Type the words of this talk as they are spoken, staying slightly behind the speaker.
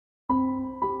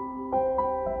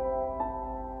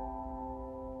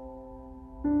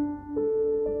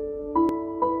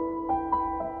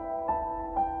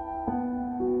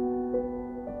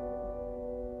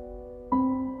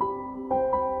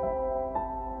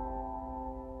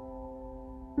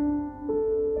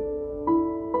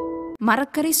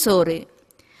மரக்கறி சோறு.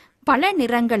 பல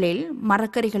நிறங்களில்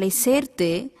மரக்கறிகளை சேர்த்து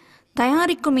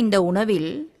தயாரிக்கும் இந்த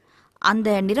உணவில் அந்த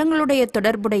நிறங்களுடைய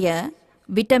தொடர்புடைய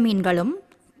விட்டமின்களும்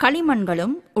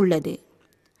களிமண்களும் உள்ளது.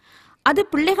 அது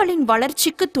பிள்ளைகளின்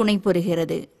வளர்ச்சிக்கு துணை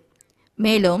புரிகிறது.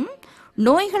 மேலும்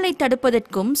நோய்களை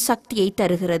தடுப்பதற்கும் சக்தியை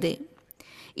தருகிறது.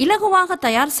 இலகுவாக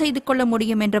தயார் செய்து கொள்ள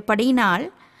முடியும் என்றபடியினால்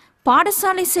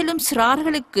பாடசாலை செல்லும்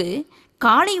சிறார்களுக்கு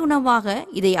காலை உணவாக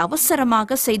இதை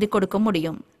அவசரமாக செய்து கொடுக்க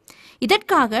முடியும்.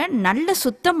 இதற்காக நல்ல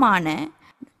சுத்தமான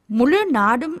முழு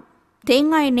நாடும்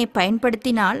தேங்காய் எண்ணெய்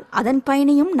பயன்படுத்தினால் அதன்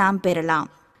பயனையும் நாம் பெறலாம்.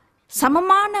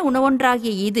 சமமான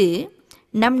உணவொன்றாகிய இது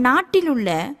நம் நாட்டில் உள்ள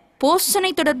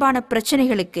போஷணை தொடர்பான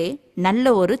பிரச்சனைகளுக்கு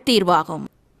நல்ல ஒரு தீர்வாகும்.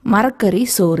 மரக்கறி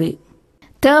சோறு.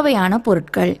 தேவையான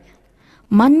பொருட்கள்: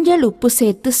 மஞ்சள் உப்பு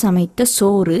சேர்த்து சமைத்த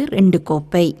சோறு 2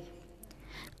 கோப்பை,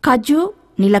 கஜு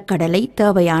நிலக்கடலை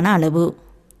தேவையான அளவு,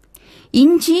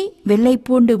 இஞ்சி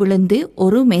வெள்ளைப்பூண்டு விழுந்து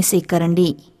 1 மேசைக்கரண்டி,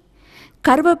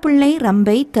 கருவேப்பிள்ளை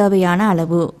ரம்பை தேவையான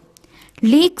அளவு,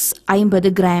 லீக்ஸ்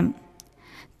 50 கிராம்,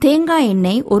 தேங்காய்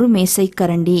எண்ணெய் 1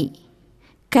 மேசைக்கரண்டி,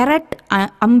 கேரட்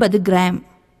 50 கிராம்,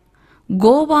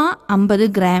 கோவா 50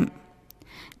 கிராம்,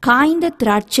 காய்ந்த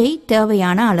திராட்சை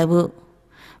தேவையான அளவு,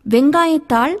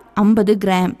 வெங்காயத்தாள் 50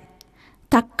 கிராம்,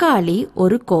 தக்காளி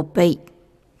 1 கோப்பை.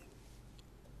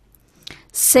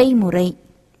 செய்முறை: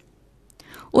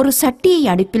 ஒரு சட்டியை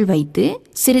அடுப்பில் வைத்து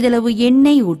சிறிதளவு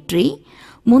எண்ணெய் ஊற்றி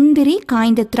முந்திரி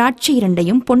காய்ந்த திராட்சை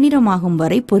 2ஐயும் பொன்னிறமாகும்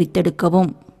வரை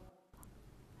பொரித்தெடுக்கவும்.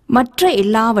 மற்ற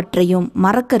எல்லாவற்றையும்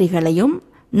மரக்கறிகளையும்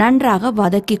நன்றாக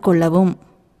வதக்கிக் கொள்ளவும்.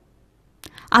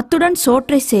 அத்துடன்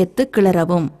சோற்றை சேர்த்து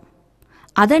கிளறவும்.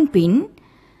 அதன்பின்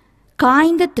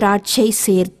காய்ந்த திராட்சை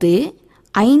சேர்த்து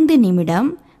 5 நிமிடம்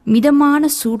மிதமான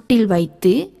சூட்டில்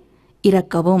வைத்து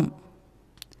இறக்கவும்.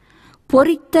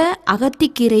 பொரித்த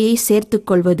அகத்திக்கீரையை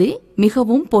சேர்த்துக்கொள்வது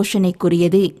மிகவும்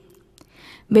போஷணைக்குரியது.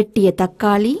 வெட்டிய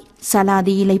தக்காளி,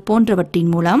 சலாதி இலை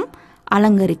போன்றவற்றின் மூலம்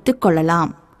அலங்கரித்து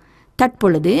கொள்ளலாம்.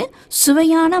 தற்பொழுது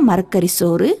சுவையான மரக்கறி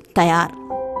சோறு தயார்.